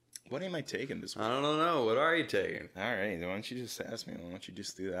 What am I taking this week? I don't know. What are you taking? All right. Why don't you just ask me? Why don't you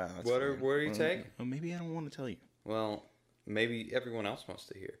just do that? That's what are you taking? Well, maybe I don't want to tell you. Well, maybe everyone else wants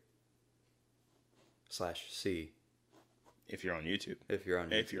to hear. /see. If you're on YouTube. If you're on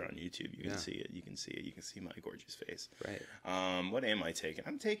YouTube, you can see it. You can see it. You can see my gorgeous face. Right. What am I taking?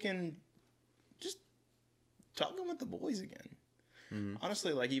 I'm taking just talking with the boys again.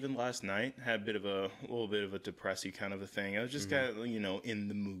 Honestly, like even last night, had a little bit of a depressy kind of a thing. I was just kind of, in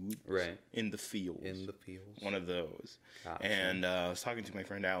the mood. Right. In the feels. One of those. Gotcha. And I was talking to my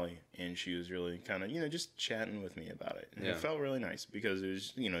friend Allie, and she was really kind of, just chatting with me about it. And it felt really nice because it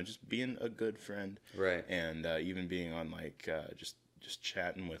was, just being a good friend. Right. And even being on like, just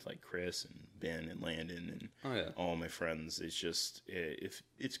chatting with like Chris and Ben and Landon and all my friends. It's just,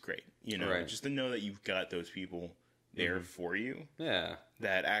 it's great, right. Just to know that you've got those people there for you. Yeah.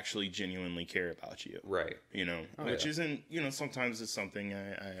 That actually genuinely care about you. Right. Which isn't, sometimes it's something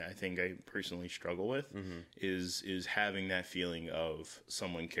I think I personally struggle with is having that feeling of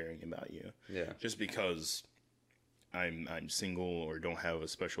someone caring about you. Yeah. Just because I'm single or don't have a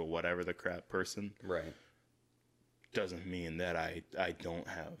special whatever the crap person. Right. Doesn't mean that I don't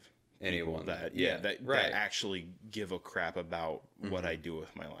have anyone that actually give a crap about what I do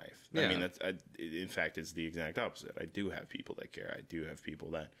with my life. I mean, in fact, it's the exact opposite. I do have people that care. I do have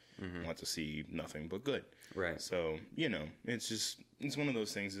people that want to see nothing but good. Right. So, it's one of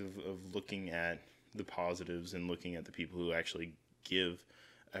those things of looking at the positives and looking at the people who actually give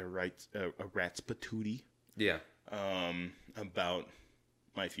a rat's patootie. Yeah. About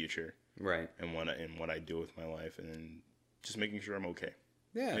my future. Right. And what I do with my life, and just making sure I'm okay.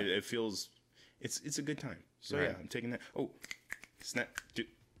 Yeah. It feels, it's a good time. So right. I'm taking that. Oh, snap.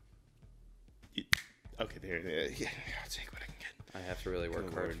 Okay, there. Yeah, I'll take what I can get. I have to really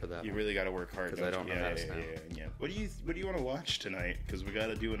work hard for that. You really got to work hard. Because I don't know how to snap. Yeah. What do you want to watch tonight? Because we got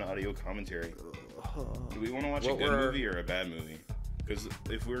to do an audio commentary. Do we want to watch a good movie or a bad movie? Because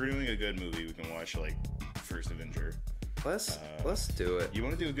if we're doing a good movie, we can watch like First Avenger. Let's do it. You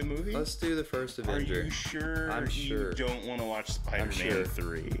want to do a good movie? Let's do the First Avenger. Are you sure? I'm sure. You don't want to watch Spider-Man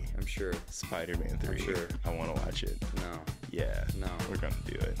 3. I'm sure. Spider-Man 3. I'm sure. I want to watch it. No. Yeah. No. We're going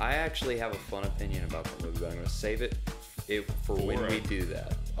to do it. I actually have a fun opinion about the movie, but I'm going to save it for when we do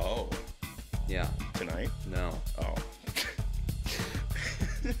that. Oh. Yeah. Tonight? No. Oh.